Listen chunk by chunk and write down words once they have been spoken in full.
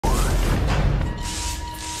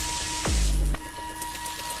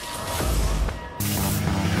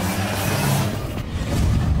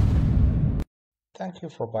Thank you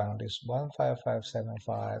for buying this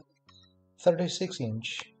 15575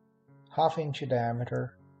 36-inch, half-inch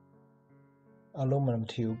diameter aluminum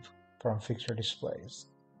tube from Fixture Displays.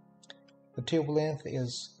 The tube length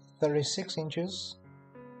is 36 inches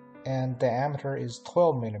and diameter is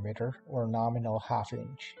 12 millimeter or nominal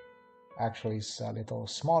half-inch. Actually, it's a little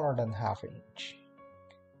smaller than half-inch.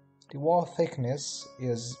 The wall thickness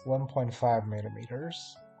is 1.5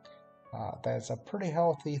 millimeters. That's a pretty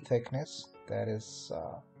healthy thickness that is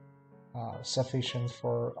sufficient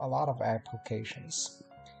for a lot of applications.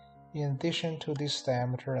 In addition to this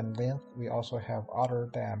diameter and length, we also have other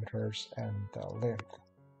diameters and length.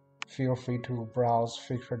 Feel free to browse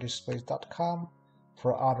fixturedisplays.com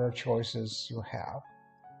for other choices you have.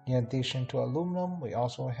 In addition to aluminum, we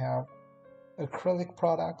also have acrylic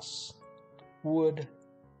products, wood,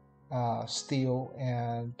 steel,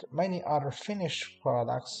 and many other finished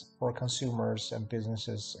products for consumers and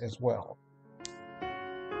businesses as well.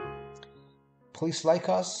 Please like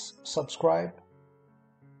us, subscribe.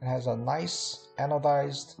 It has a nice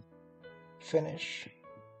anodized finish.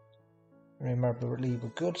 Remember to leave a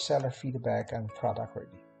good seller feedback and product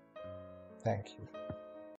review. Thank you.